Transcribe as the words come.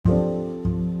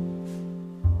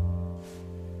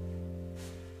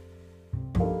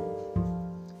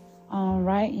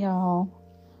right, y'all.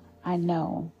 I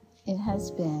know it has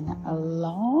been a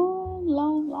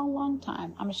long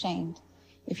time. I'm ashamed.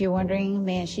 If you're wondering,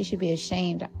 man, she should be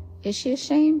ashamed. Is she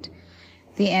ashamed?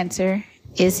 The answer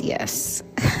is yes.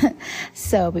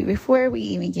 So, but before we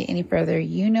even get any further,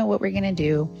 you know what we're going to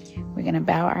do. We're going to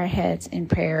bow our heads in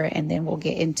prayer, and then we'll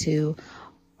get into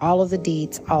all of the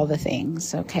deeds, all the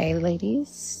things. Okay, ladies?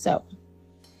 So,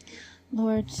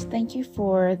 Lord, thank you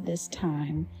for this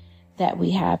time that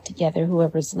we have together.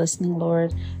 Whoever's listening,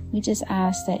 Lord, we just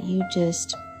ask that you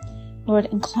just, Lord,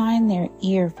 incline their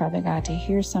ear, Father God, to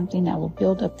hear something that will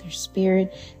build up their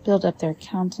spirit, build up their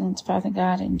countenance, Father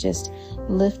God, and just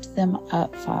lift them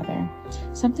up, Father.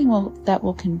 Something that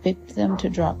will convict them to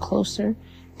draw closer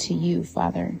to you,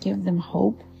 Father. Give them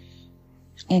hope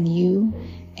in you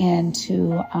and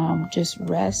to just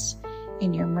rest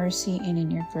in your mercy and in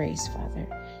your grace, Father.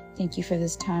 Thank you for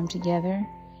this time together.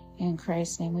 In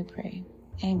Christ's name we pray.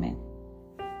 Amen.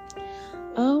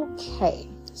 Okay,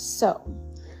 so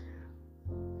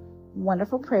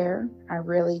wonderful prayer. I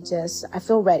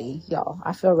feel ready, y'all.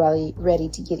 I feel really ready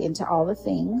to get into all the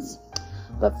things.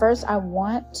 But first, I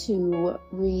want to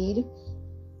read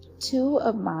two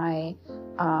of my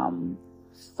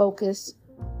focus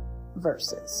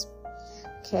verses.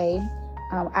 Okay.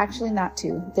 Actually, not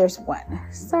two. There's one.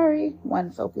 Sorry, one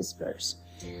focus verse.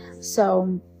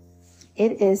 So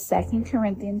it is 2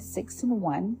 Corinthians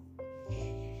 6:1.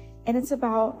 And it's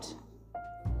about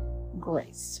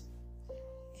grace.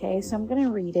 Okay, so I'm going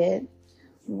to read it.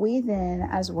 We then,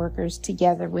 as workers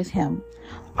together with him,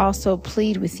 also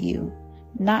plead with you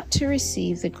not to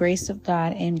receive the grace of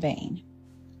God in vain.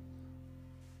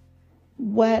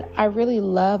 What I really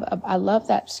love, I love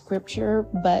that scripture,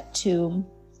 but to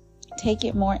take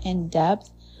it more in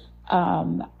depth,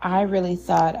 I really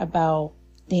thought about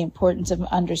the importance of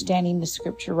understanding the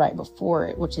scripture right before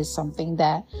it, which is something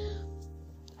that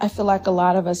I feel like a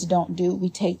lot of us don't do. We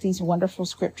take these wonderful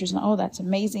scriptures and, oh, that's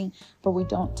amazing, but we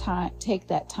don't take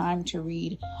that time to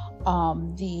read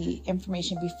the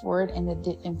information before it and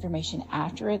the information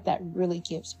after it that really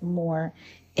gives more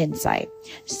insight.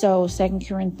 So 2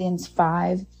 Corinthians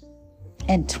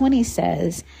 5:20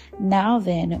 says, "Now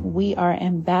then, we are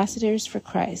ambassadors for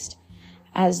Christ,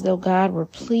 as though God were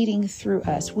pleading through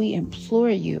us. We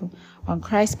implore you on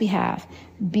Christ's behalf,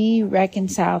 be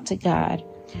reconciled to God.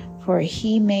 For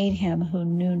he made him who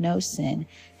knew no sin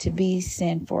to be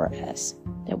sin for us,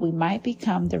 that we might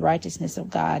become the righteousness of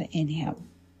God in him."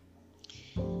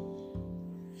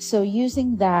 So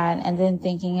using that and then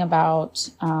thinking about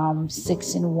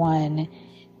 6:1,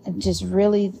 and just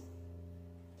really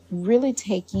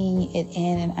taking it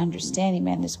in and understanding,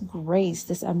 man, this grace,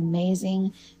 this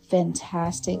amazing,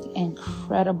 fantastic,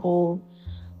 incredible,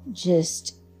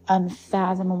 just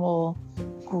unfathomable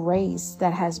grace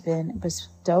that has been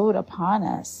bestowed upon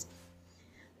us.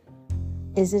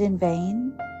 Is it in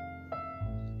vain?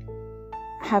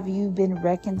 Have you been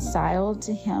reconciled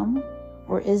to him,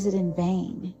 or is it in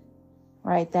vain?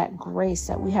 Right? That grace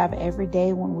that we have every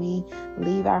day when we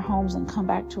leave our homes and come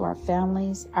back to our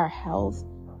families, our health.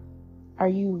 Are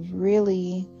you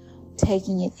really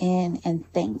taking it in and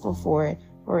thankful for it?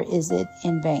 Or is it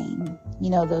in vain?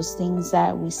 You know, those things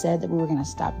that we said that we were going to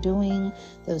stop doing,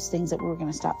 those things that we were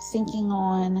going to stop thinking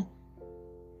on.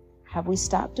 Have we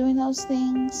stopped doing those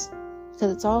things?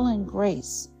 Because it's all in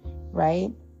grace,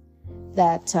 right?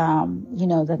 That,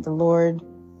 that the Lord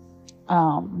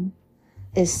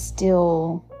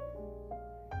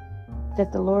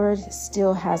that the Lord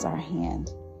still has our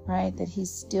hand, right? That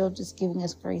he's still just giving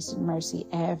us grace and mercy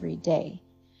every day.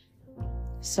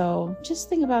 So just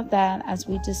think about that as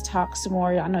we just talk some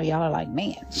more. I know y'all are like,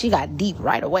 man, she got deep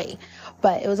right away,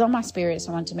 but it was on my spirit. So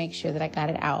I wanted to make sure that I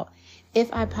got it out.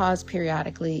 If I pause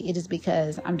periodically, it is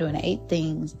because I'm doing 8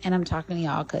 things and I'm talking to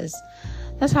y'all because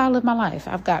that's how I live my life.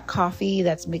 I've got coffee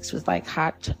that's mixed with like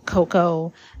hot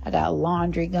cocoa. I got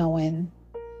laundry going.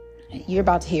 You're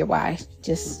about to hear why.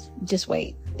 Just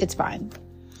wait. It's fine.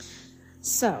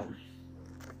 So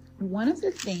one of the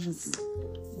thing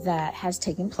that has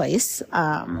taken place,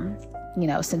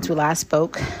 since we last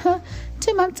spoke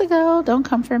 2 months ago, don't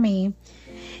come for me,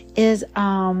 is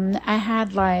I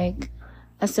had like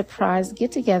a surprise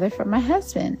get together for my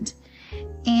husband.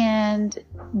 And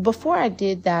before I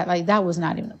did that, like that was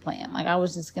not even the plan. Like I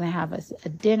was just going to have a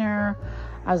dinner.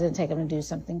 I was going to take him to do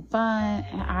something fun.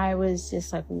 And I was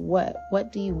just like,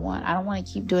 what do you want? I don't want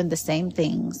to keep doing the same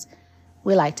things.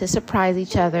 We like to surprise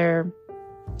each other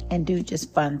and do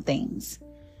just fun things.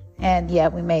 And yeah,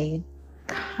 we may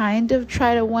kind of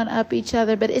try to one up each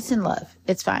other, but it's in love.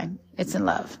 It's fine. It's in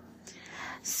love.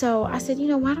 So I said,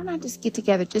 why don't I just get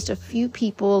together just a few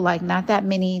people, like not that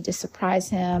many, to surprise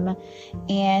him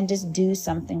and just do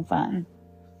something fun.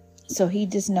 So he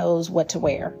just knows what to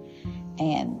wear.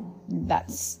 And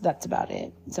that's about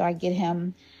it. So I get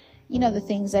him, the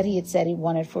things that he had said he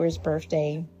wanted for his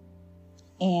birthday.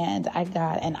 And I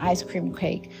got an ice cream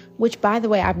cake, which, by the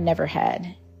way, I've never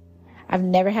had. I've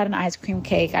never had an ice cream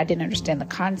cake. I didn't understand the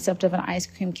concept of an ice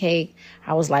cream cake.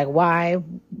 I was like, why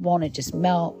won't it just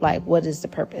melt? Like, what is the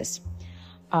purpose?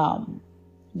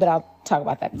 But I'll talk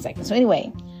about that in a second. So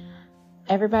anyway,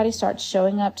 everybody starts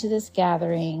showing up to this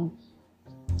gathering,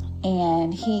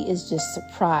 and he is just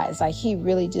surprised. Like, he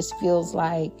really just feels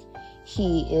like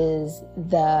he is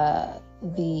the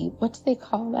what do they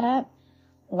call that?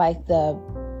 Like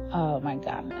oh my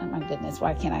God, oh my goodness,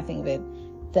 why can't I think of it?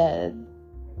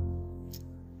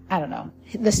 I don't know,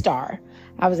 the star.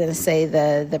 I was going to say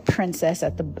the princess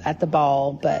at the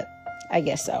ball, but I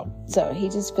guess so. So he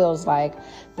just feels like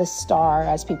the star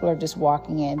as people are just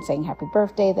walking in saying happy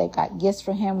birthday. They got gifts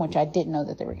for him, which I didn't know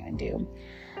that they were going to do.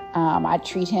 I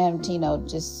treat him to,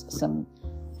 just some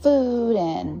food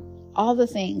and all the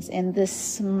things, and this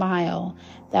smile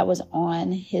that was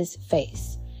on his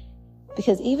face.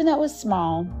 Because even though it was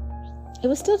small, it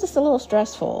was still just a little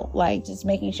stressful, like just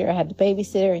making sure I had the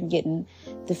babysitter and getting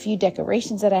the few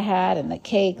decorations that I had and the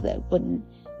cake that wouldn't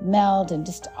melt and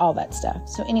just all that stuff.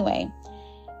 So anyway,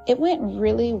 it went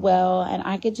really well, and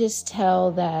I could just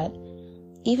tell that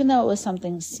even though it was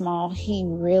something small, he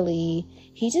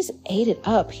just ate it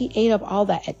up. He ate up all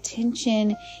that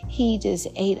attention. He just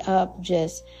ate up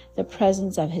just the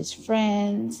presence of his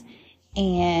friends.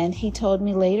 And he told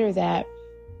me later that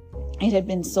it had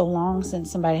been so long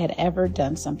since somebody had ever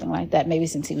done something like that, maybe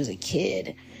since he was a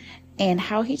kid, and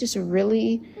how he just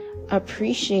really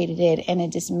appreciated it. And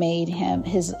it just made him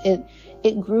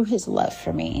it grew his love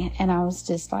for me. And I was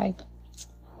just like,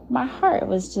 my heart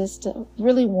was just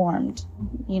really warmed,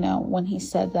 when he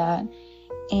said that.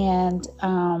 And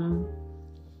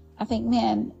I think,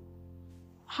 man,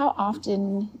 how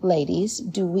often, ladies,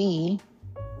 do we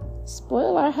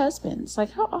spoil our husbands?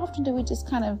 Like, how often do we just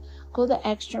kind of go the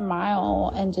extra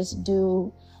mile and just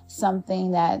do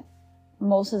something that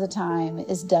most of the time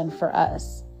is done for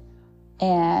us?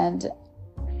 And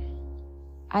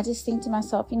I just think to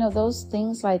myself, those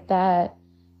things like that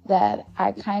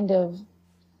I kind of,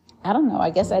 I don't know, I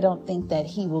guess I don't think that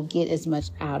he will get as much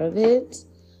out of it.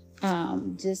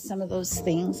 Just some of those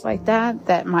things like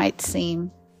that might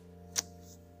seem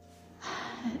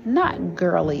not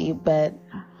girly, but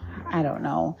I don't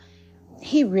know.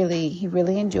 He really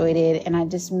enjoyed it. And I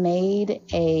just made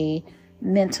a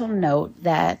mental note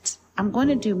that I'm going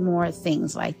to do more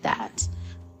things like that.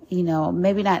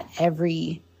 Maybe not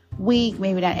every week,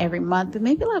 maybe not every month, but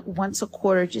maybe like once a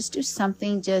quarter, just do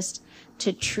something just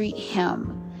to treat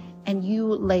him. And you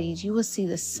ladies, you will see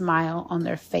the smile on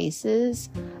their faces.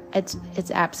 It's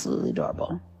absolutely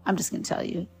adorable. I'm just going to tell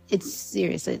you, it's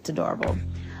adorable.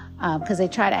 Because they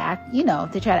try to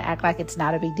act like it's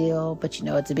not a big deal, but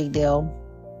it's a big deal.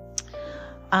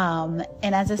 And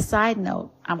as a side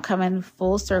note, I'm coming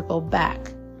full circle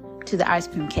back to the ice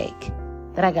cream cake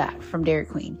that I got from Dairy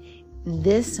Queen.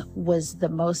 This was the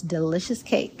most delicious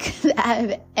cake that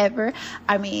I've ever,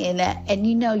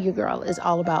 and your girl is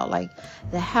all about like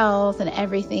the health and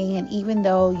everything. And even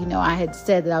though, I had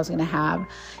said that I was going to have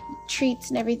treats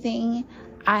and everything,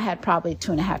 I had probably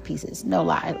 2.5 pieces. No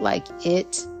lie. Like,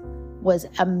 it was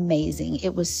amazing.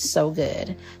 It was so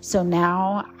good. So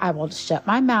now I will shut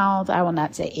my mouth. I will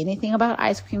not say anything about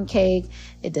ice cream cake.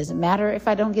 It doesn't matter if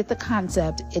I don't get the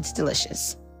concept. It's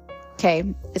delicious.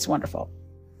 Okay. It's wonderful.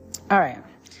 All right.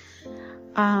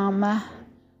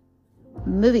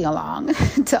 Moving along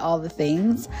to all the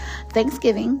things.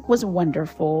 Thanksgiving was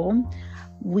wonderful.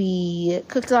 We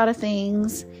cooked a lot of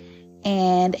things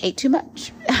and ate too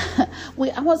much. I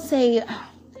won't say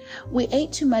we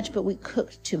ate too much, but we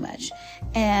cooked too much.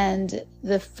 And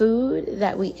the food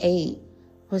that we ate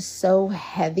was so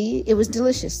heavy. It was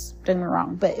delicious, don't get me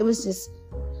wrong, but it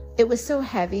was so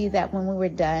heavy that when we were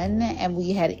done and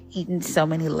we had eaten so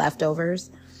many leftovers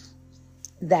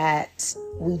that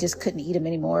we just couldn't eat them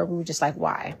anymore. We were just like,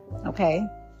 why? Okay.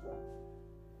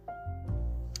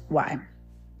 Why?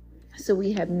 So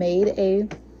we have made a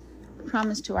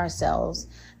promise to ourselves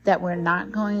that we're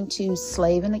not going to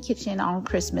slave in the kitchen on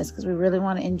Christmas because we really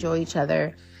want to enjoy each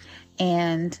other,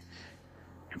 and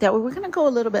that we're going to go a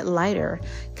little bit lighter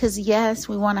because yes,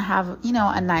 we want to have,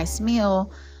 a nice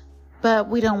meal, but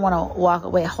we don't want to walk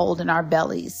away holding our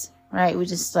bellies, right? We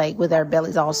just like with our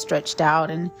bellies all stretched out,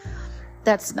 and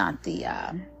that is not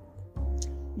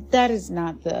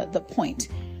the point.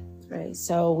 right?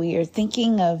 So we are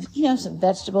thinking of, some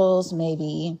vegetables,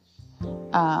 maybe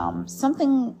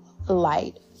something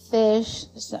light, fish,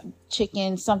 some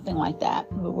chicken, something like that.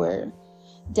 But we're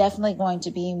definitely going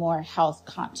to be more health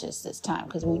conscious this time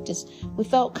because we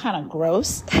felt kind of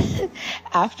gross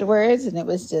afterwards. And it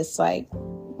was just like,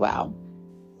 wow.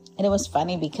 And it was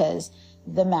funny because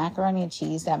the macaroni and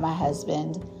cheese that my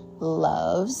husband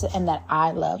loves and that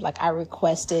I love, like I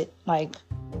requested like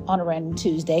on a random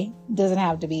Tuesday, doesn't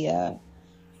have to be a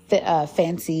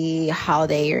fancy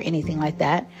holiday or anything like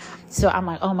that. So I'm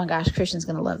like, oh my gosh, Christian's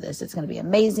going to love this. It's going to be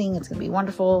amazing. It's going to be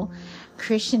wonderful.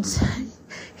 Christian's,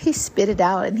 he spit it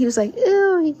out and he was like,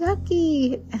 ew,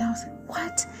 yucky. And I was like,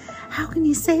 what? How can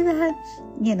you say that?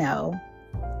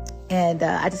 And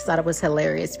I just thought it was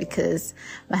hilarious because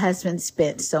my husband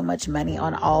spent so much money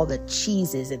on all the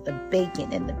cheeses and the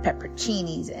bacon and the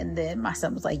pepperoncinis. And then my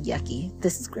son was like, yucky,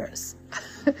 this is gross.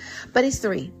 But he's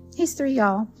 3,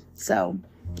 y'all. So,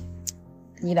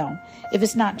 if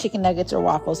it's not chicken nuggets or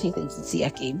waffles, he thinks it's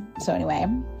yucky. So anyway,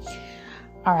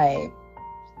 all right,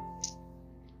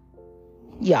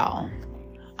 y'all.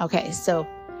 Okay. So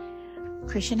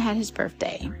Christian had his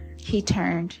birthday. He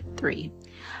turned 3.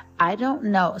 I don't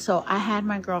know. So I had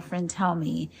my girlfriend tell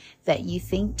me that you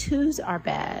think 2s are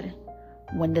bad.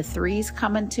 When the 3s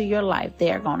come into your life,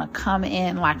 they are going to come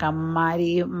in like a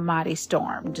mighty, mighty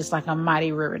storm, just like a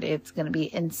mighty river. It's going to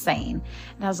be insane.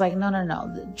 And I was like,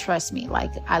 no. Trust me.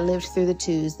 Like I lived through the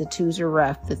 2s. The 2s are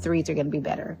rough. The 3s are going to be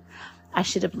better. I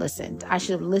should have listened. I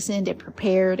should have listened and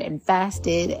prepared and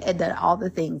fasted and done all the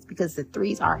things because the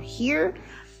 3s are here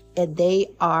and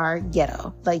they are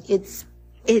ghetto. Like it's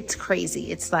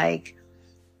crazy. It's like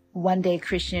one day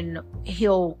Christian,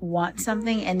 he'll want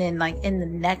something. And then like in the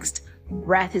next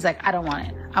breath, he's like, I don't want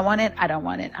it. I want it. I don't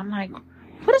want it. I'm like,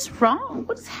 what is wrong?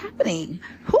 What is happening?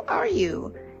 Who are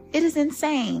you? It is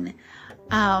insane.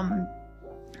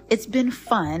 It's been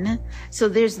fun. So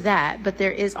there's that, but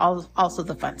there is also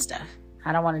the fun stuff.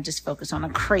 I don't want to just focus on the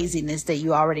craziness that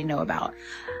you already know about,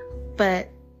 but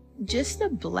just the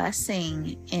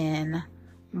blessing in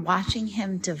watching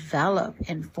him develop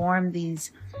and form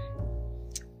these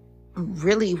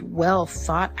really well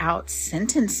thought out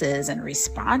sentences and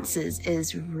responses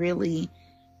is really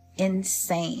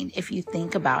insane if you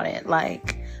think about it.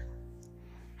 Like,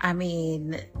 I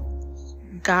mean,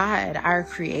 God, our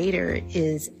creator,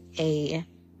 he's a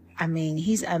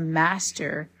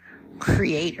master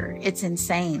creator. It's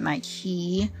insane. Like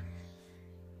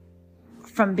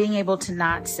from being able to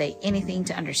not say anything,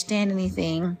 to understand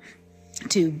anything,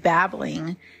 to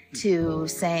babbling, to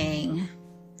saying,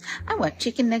 I want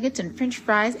chicken nuggets and French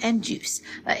fries and juice.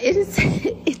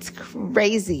 It's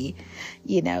crazy.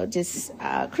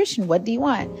 Christian, what do you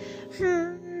want?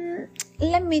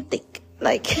 Let me think.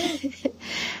 Like,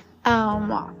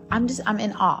 I'm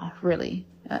in awe, really.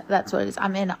 That's what it is.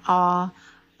 I'm in awe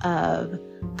of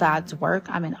God's work.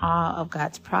 I'm in awe of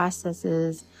God's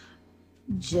processes.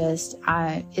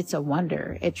 It's a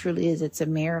wonder. It truly is. It's a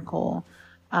miracle.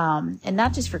 And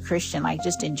not just for Christian, like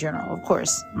just in general, of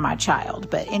course, my child,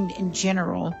 but in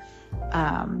general,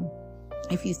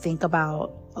 if you think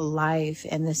about life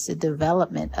and the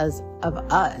development of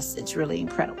us, it's really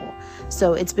incredible.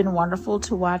 So it's been wonderful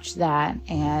to watch that.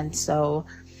 And so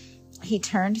he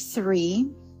turned 3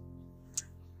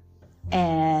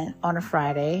 and on a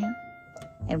Friday,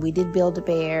 and we did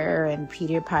Build-A-Bear and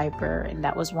Peter Piper, and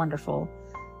that was wonderful.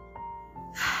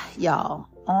 Y'all,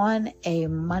 on a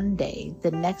Monday,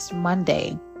 the next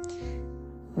Monday,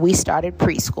 we started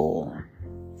preschool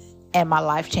and my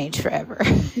life changed forever.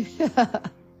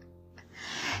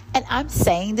 And I'm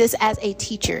saying this as a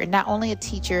teacher, not only a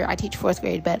teacher, I teach 4th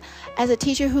grade, but as a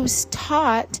teacher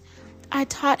I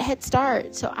taught Head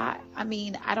Start. So I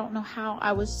don't know how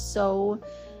I was so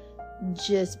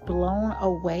just blown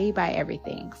away by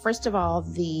everything. First of all,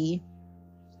 the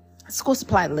school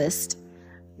supply list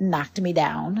knocked me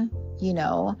down,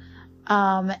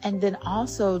 and then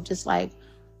also just like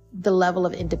the level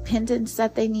of independence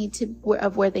that they need to,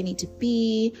 of where they need to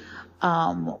be,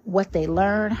 what they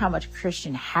learn, how much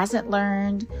Christian hasn't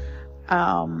learned.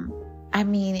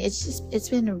 It's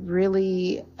been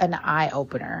really an eye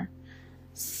opener.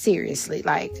 Seriously,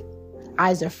 like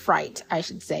eyes of fright, I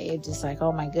should say. It's just like,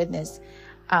 oh my goodness.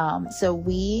 So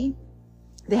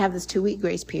they have this 2-week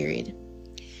grace period.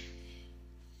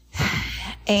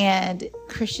 And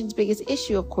Christian's biggest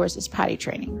issue, of course, is potty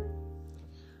training.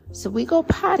 So we go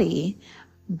potty,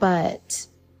 but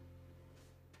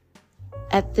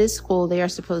at this school, they are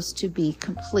supposed to be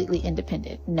completely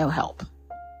independent, no help.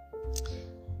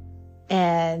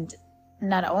 And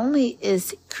not only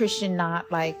is Christian not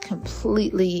like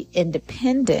completely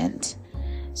independent,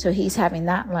 So he's having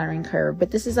that learning curve.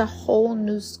 But this is a whole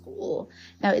new school.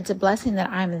 Now, it's a blessing that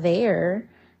I'm there.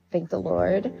 Thank the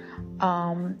Lord.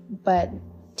 But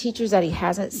teachers that he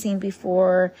hasn't seen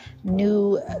before,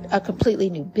 a completely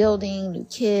new building, new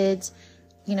kids,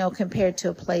 compared to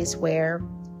a place where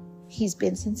he's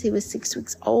been since he was 6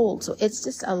 weeks old. So it's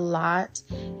just a lot.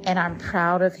 And I'm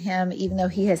proud of him, even though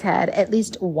he has had at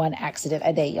least one accident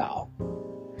a day, y'all.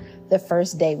 The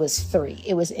first day was 3.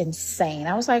 It was insane.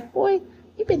 I was like, boy,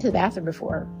 you've been to the bathroom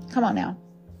before. Come on now.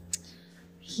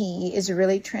 He is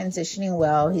really transitioning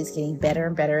well. He's getting better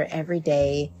and better every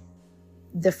day.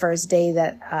 The first day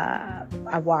that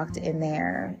I walked in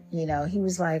there, he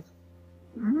was like,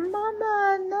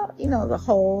 Mama, no, the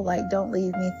whole don't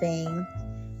leave me thing.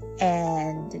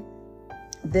 And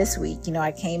this week,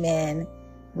 I came in,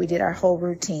 we did our whole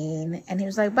routine, and he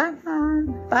was like, bye,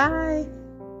 Mom, bye.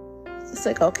 It's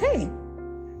like, okay,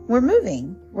 we're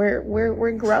moving.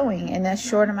 We're growing in a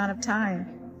short amount of time.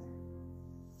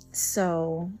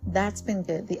 So that's been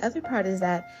good. The other part is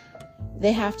that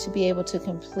they have to be able to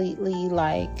completely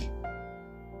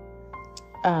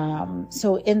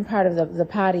so in part of the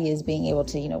potty is being able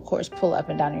to, of course, pull up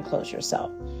and down your clothes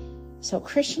yourself. So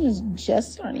Christian is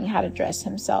just learning how to dress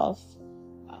himself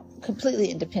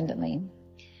completely independently.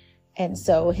 And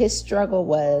so his struggle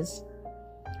was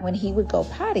when he would go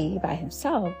potty by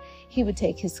himself, he would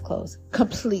take his clothes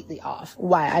completely off.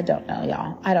 Why? I don't know,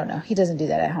 y'all. I don't know. He doesn't do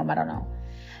that at home. I don't know.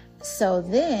 So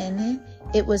then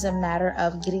it was a matter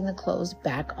of getting the clothes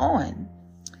back on.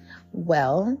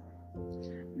 Well,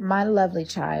 my lovely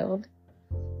child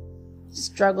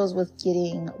struggles with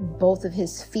getting both of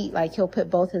his feet, he'll put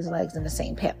both his legs in the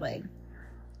same pant leg.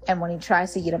 And when he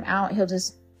tries to get them out, he'll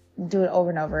just do it over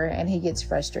and over, and he gets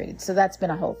frustrated. So that's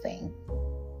been a whole thing.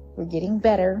 We're getting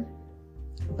better,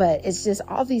 but it's just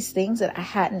all these things that I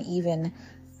hadn't even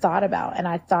thought about. And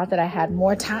I thought that I had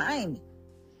more time.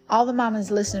 All the mamas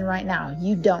listening right now,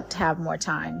 you don't have more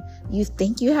time. You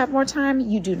think you have more time?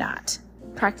 You do not.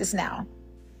 Practice now.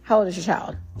 How old is your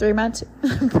child? 3 months?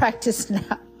 Practice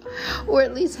now. Or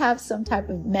at least have some type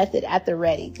of method at the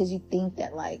ready, because you think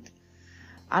that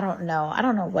I don't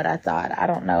know what I thought. I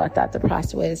don't know. I thought the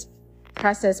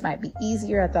process might be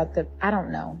easier. I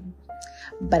don't know.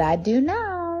 But I do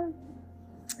know.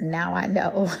 Now I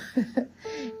know.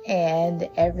 And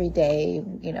every day,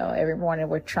 every morning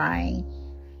we're trying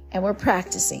and we're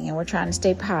practicing and we're trying to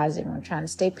stay positive and we're trying to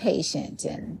stay patient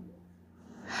and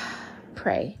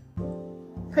pray.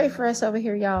 Pray for us over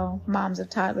here, y'all. Moms of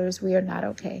toddlers, we are not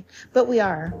okay. But we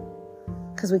are.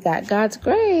 Because we got God's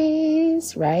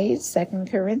grace, right? 2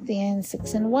 Corinthians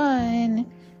 6:1.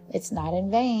 It's not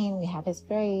in vain. We have his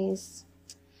grace.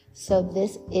 So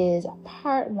this is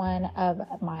part 1 of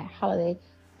my holiday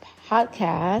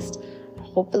podcast.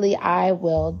 Hopefully I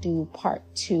will do part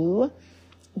 2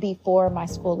 before my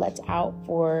school lets out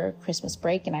for Christmas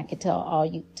break. And I could tell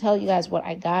you guys what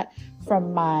I got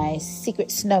from my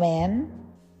secret snowman.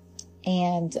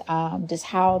 And just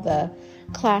how the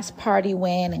class party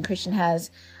went. And Christian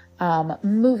has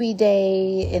movie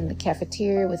day in the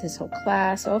cafeteria with his whole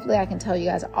class. So hopefully I can tell you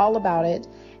guys all about it.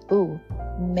 Ooh,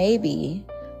 maybe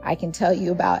I can tell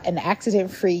you about an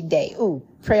accident-free day. Ooh,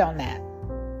 pray on that.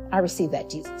 I received that,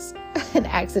 Jesus. An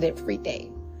accident-free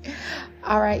day.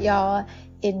 All right, y'all.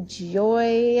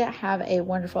 Enjoy. Have a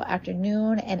wonderful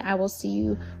afternoon. And I will see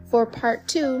you for part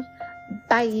 2.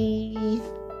 Bye.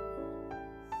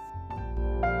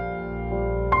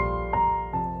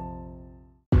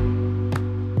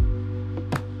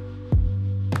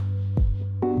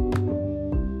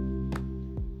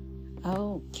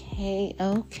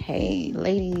 Okay,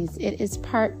 ladies, it is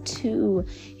part 2.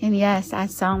 And yes, I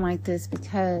sound like this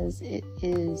because it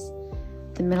is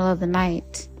the middle of the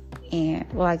night. And,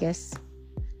 well, I guess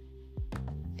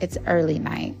it's early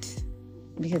night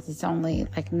because it's only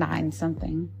 9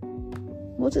 something.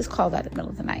 We'll just call that the middle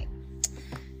of the night.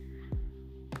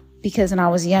 Because when I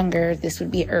was younger, this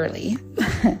would be early.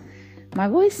 My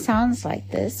voice sounds like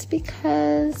this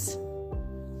because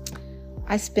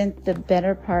I spent the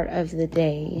better part of the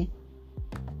day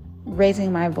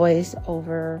raising my voice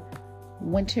over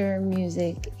winter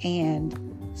music and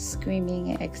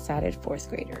screaming at excited 4th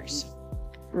graders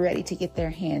ready to get their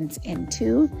hands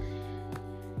into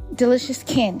delicious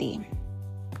candy.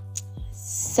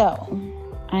 So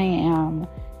I am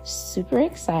super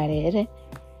excited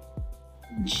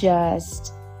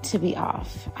just to be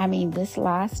off. I mean, this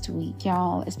last week,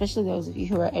 y'all, especially those of you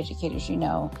who are educators,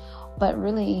 but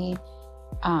really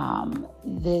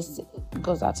this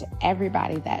goes out to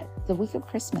everybody, that the week of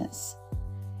Christmas,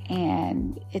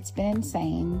 and it's been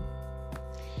insane.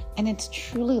 And it's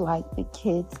truly like the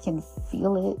kids can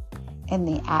feel it in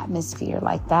the atmosphere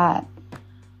like that.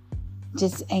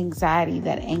 Just anxiety,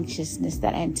 that anxiousness,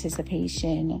 that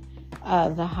anticipation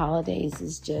of the holidays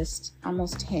is just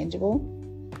almost tangible.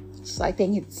 It's like they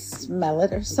can smell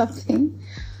it or something.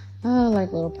 Oh,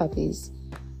 like little puppies.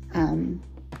 And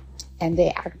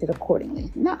they acted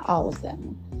accordingly. Not all of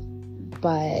them,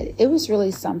 but it was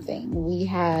really something. We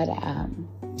had a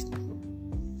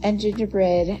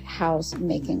gingerbread house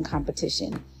making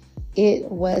competition. It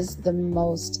was the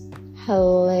most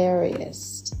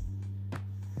hilarious,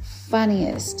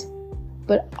 funniest,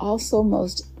 but also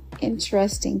most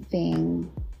interesting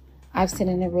thing I've seen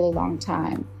in a really long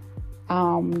time.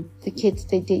 The kids,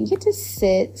 they didn't get to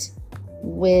sit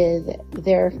with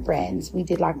their friends. We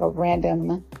did like a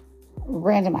randomizer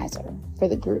for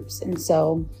the groups. And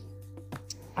so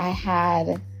I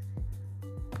had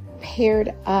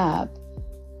paired up,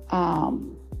 I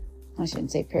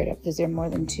shouldn't say paired up because there are more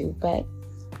than two, but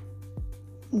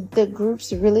the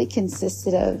groups really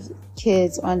consisted of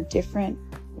kids on different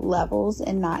levels,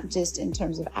 and not just in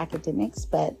terms of academics,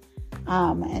 but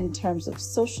in terms of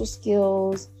social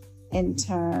skills, in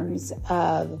terms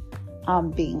of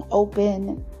being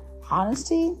open,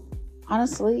 honestly,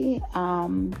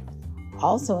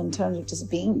 also in terms of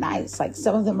just being nice. Like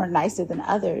some of them are nicer than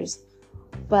others,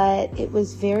 but it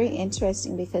was very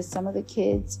interesting because some of the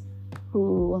kids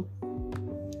who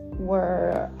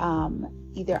were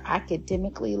either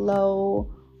academically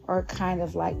low or kind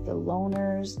of like the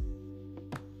loners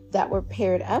that were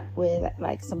paired up with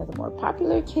like some of the more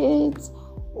popular kids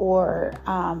or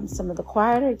some of the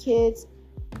quieter kids,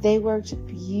 they worked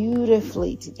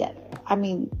beautifully together. I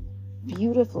mean,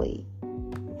 beautifully.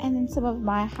 And then some of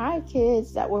my high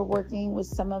kids that were working with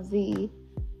some of the,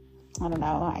 I don't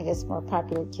know, I guess more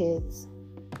popular kids,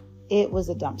 it was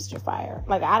a dumpster fire.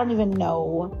 Like, I don't even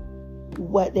know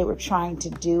what they were trying to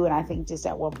do. And I think just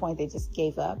at one point they just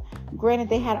gave up. Granted,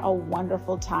 they had a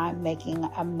wonderful time making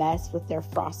a mess with their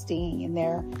frosting and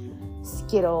their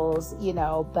Skittles, you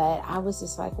know, but I was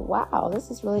just like, wow, this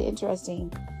is really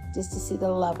interesting just to see the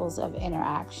levels of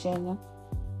interaction.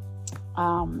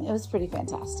 It was pretty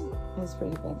fantastic.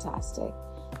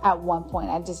 At one point,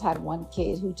 I just had one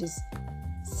kid who just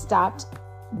stopped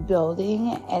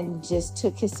building and just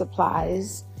took his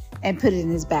supplies and put it in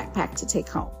his backpack to take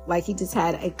home. Like, he just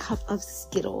had a cup of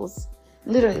Skittles,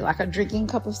 literally like a drinking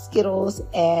cup of Skittles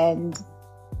and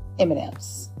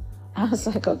M&Ms. I was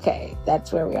like, okay,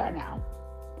 that's where we are now.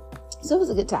 So it was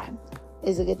a good time.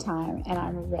 And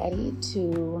I'm ready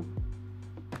to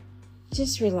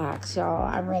just relax, y'all.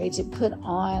 I'm ready to put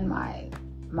on my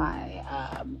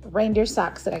reindeer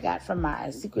socks that I got from my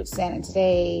Secret Santa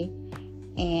today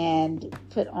and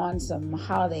put on some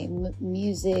holiday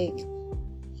music,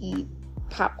 eat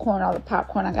popcorn, all the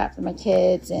popcorn I got for my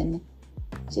kids, and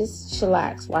just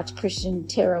chillax, watch Christian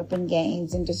tear open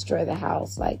games and destroy the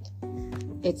house. Like,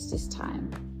 it's just time.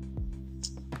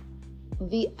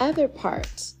 The other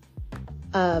part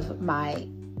of my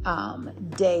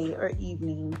day or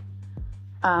evening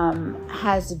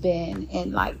has been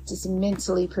in like just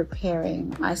mentally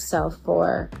preparing myself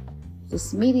for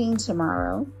this meeting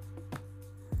tomorrow.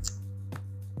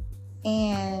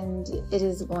 And it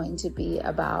is going to be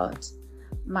about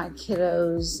my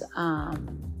kiddo's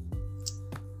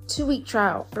 2-week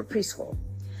trial for preschool.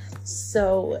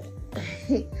 So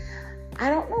I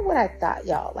don't know what I thought,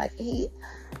 y'all. Like,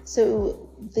 so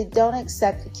they don't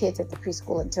accept the kids at the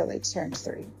preschool until they turn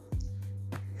 3.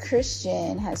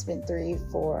 Christian has been 3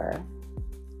 for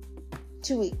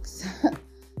 2 weeks.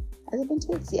 Has it been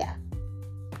 2 weeks? Yeah.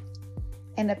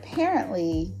 And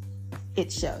apparently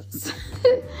it shows.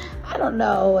 I don't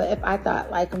know if I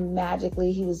thought like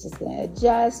magically he was just going to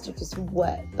adjust or just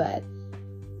what, but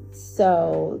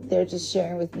so they're just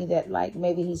sharing with me that like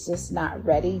maybe he's just not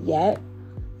ready yet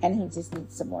and he just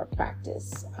needs some more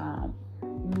practice.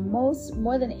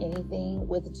 More than anything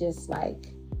with just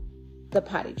like the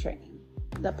potty training.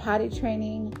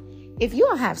 If you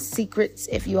all have secrets,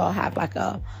 if you all have like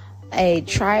a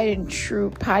tried and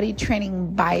true potty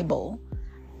training Bible,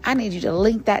 I need you to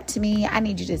link that to me. I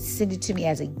need you to send it to me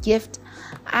as a gift.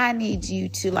 I need you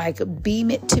to like beam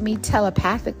it to me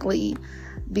telepathically,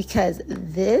 because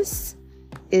this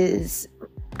is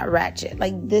a ratchet.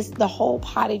 Like the whole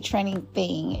potty training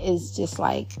thing is just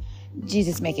like,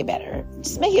 Jesus, make it better.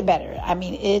 Just make it better. I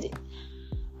mean,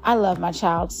 I love my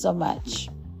child so much.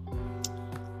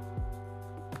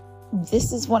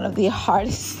 This is one of the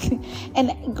hardest,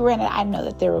 and granted, I know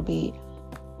that there will be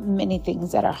many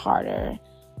things that are harder.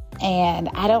 And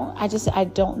I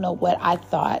don't know what I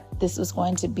thought this was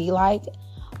going to be like.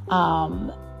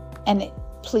 And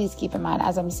please keep in mind,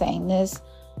 as I'm saying this,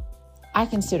 I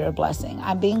consider a blessing.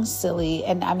 I'm being silly,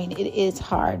 and I mean, it is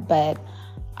hard, but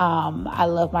I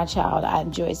love my child. I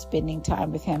enjoy spending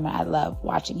time with him. I love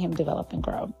watching him develop and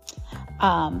grow.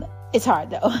 It's hard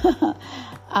though.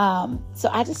 So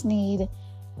I just need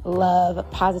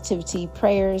love, positivity,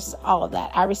 prayers, all of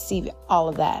that. I receive all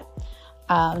of that.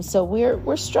 So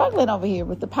we're struggling over here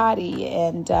with the potty,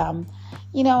 and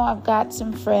I've got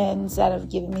some friends that have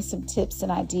given me some tips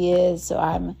and ideas. So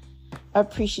I'm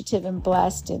appreciative and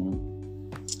blessed, and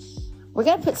we're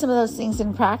going to put some of those things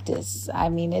in practice. I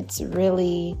mean, it's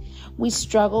really, we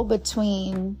struggle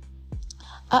between,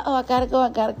 I gotta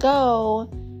go,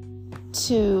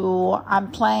 to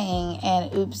I'm playing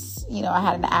and oops, I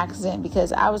had an accident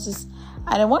because I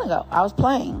didn't want to go. I was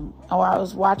playing or I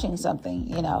was watching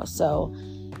something, so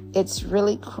it's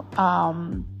really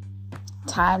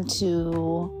time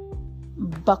to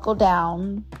buckle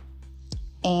down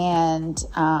and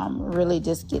really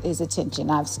just get his attention.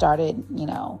 I've started,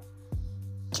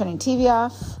 turning TV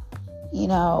off,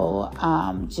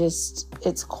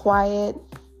 it's quiet.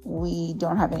 We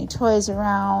don't have any toys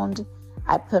around.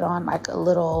 I put on like a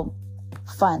little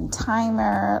fun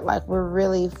timer. Like we're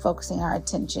really focusing our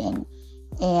attention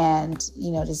and,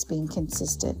 just being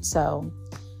consistent. So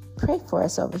pray for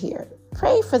us over here.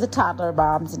 Pray for the toddler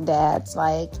moms and dads.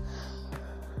 Like,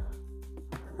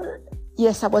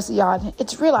 yes, I was yawning.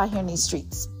 It's real out here in these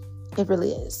streets. It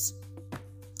really is.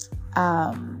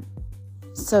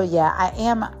 So yeah,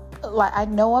 I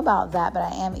know about that, but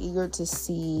I am eager to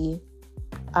see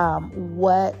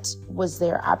what was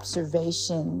their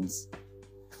observations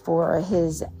for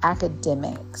his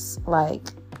academics. Like,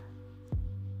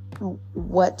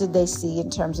 what did they see in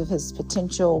terms of his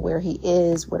potential, where he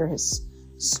is, what are his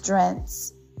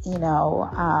strengths,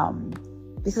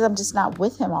 because I'm just not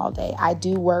with him all day. I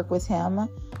do work with him.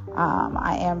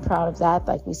 I am proud of that.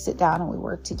 Like, we sit down and we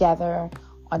work together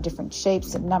on different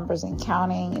shapes and numbers and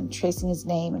counting and tracing his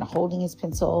name and holding his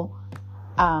pencil.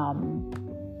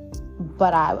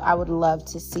 But I would love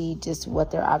to see just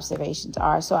what their observations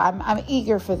are. So I'm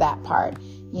eager for that part,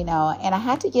 and I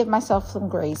had to give myself some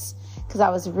grace because I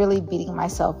was really beating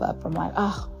myself up. I'm like,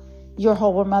 oh, you're a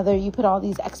whole mother. You put all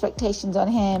these expectations on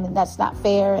him and that's not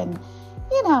fair. And,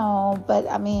 but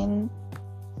I mean,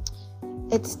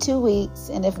 it's 2 weeks.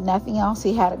 And if nothing else,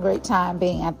 he had a great time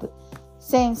being at the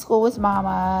same school with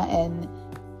mama, and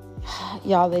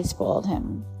y'all, they spoiled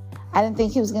him. I didn't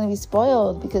think he was going to be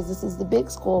spoiled because this is the big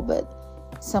school, but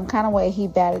some kind of way he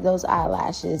batted those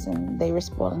eyelashes and they were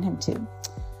spoiling him too.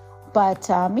 But,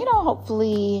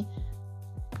 hopefully,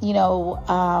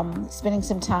 spending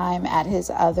some time at his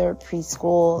other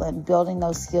preschool and building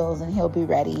those skills, and he'll be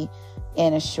ready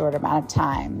in a short amount of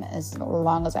time, as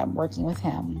long as I'm working with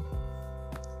him.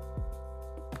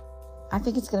 I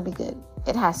think it's going to be good.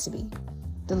 It has to be.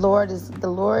 The Lord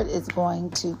is going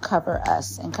to cover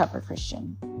us and cover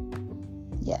Christian.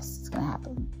 Yes, it's going to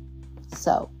happen.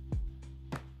 So,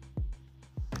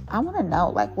 I want to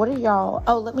know, what are y'all...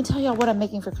 Oh, let me tell y'all what I'm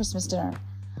making for Christmas dinner.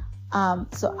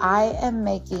 So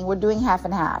we're doing half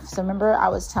and half. So remember I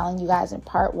was telling you guys in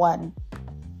part 1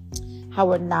 how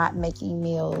we're not making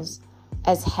meals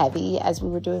as heavy as we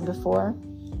were doing before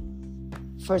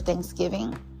for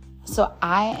Thanksgiving. So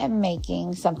I am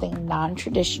making something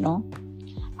non-traditional.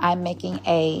 I'm making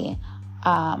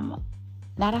not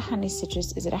a honey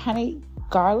citrus. Is it a honey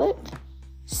garlic,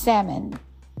 salmon,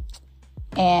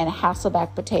 and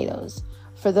Hasselback potatoes.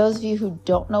 For those of you who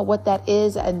don't know what that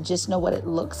is and just know what it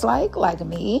looks like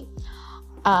me,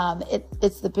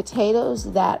 it's the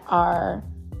potatoes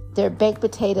they're baked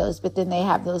potatoes, but then they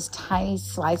have those tiny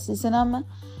slices in them,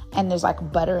 and there's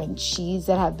like butter and cheese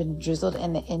that have been drizzled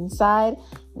in the inside.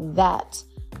 That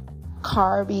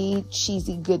carby,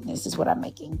 cheesy goodness is what I'm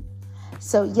making.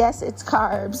 So yes, it's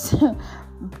carbs,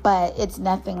 but it's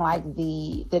nothing like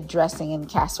the dressing and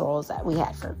casseroles that we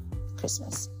had for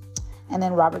Christmas. And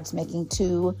then Robert's making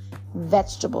 2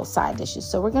 vegetable side dishes.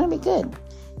 So we're going to be good.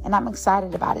 And I'm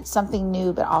excited about it. Something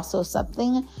new, but also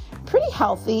something pretty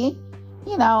healthy.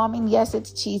 Yes,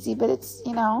 it's cheesy, but it's,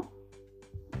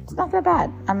 it's not that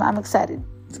bad. I'm excited.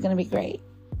 It's going to be great.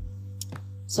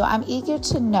 So I'm eager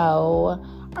to know,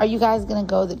 are you guys going to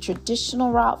go the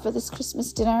traditional route for this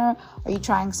Christmas dinner? Are you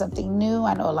trying something new?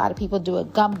 I know a lot of people do a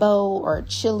gumbo or a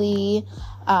chili.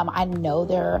 I know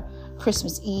they're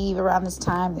Christmas Eve around this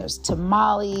time. There's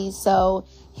tamales. So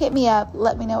hit me up.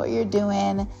 Let me know what you're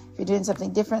doing. If you're doing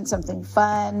something different, something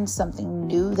fun, something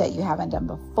new that you haven't done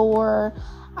before,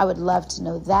 I would love to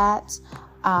know that.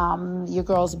 Your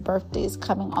girl's birthday is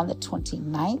coming on the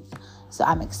 29th. So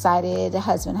I'm excited. The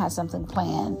husband has something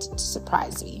planned to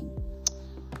surprise me.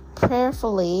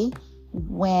 Prayerfully,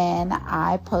 when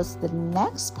I post the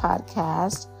next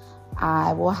podcast,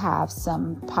 I will have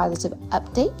some positive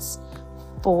updates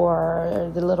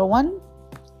for the little one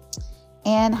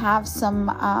and have some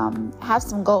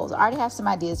goals. I already have some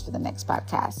ideas for the next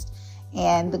podcast,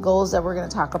 and the goals that we're going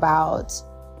to talk about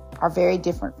are very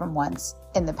different from ones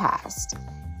in the past.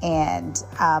 And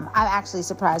I'm actually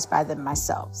surprised by them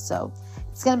myself. So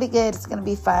it's going to be good. It's going to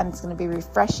be fun. It's going to be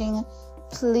refreshing.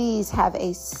 Please have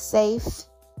a safe,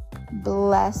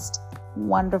 blessed,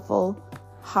 wonderful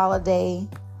holiday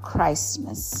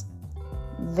Christmas.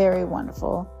 Very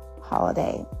wonderful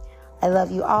holiday. I love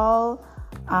you all.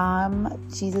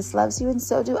 Jesus loves you, and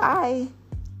so do I.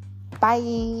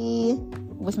 Bye.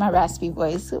 With my raspy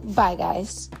voice. Bye,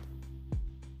 guys.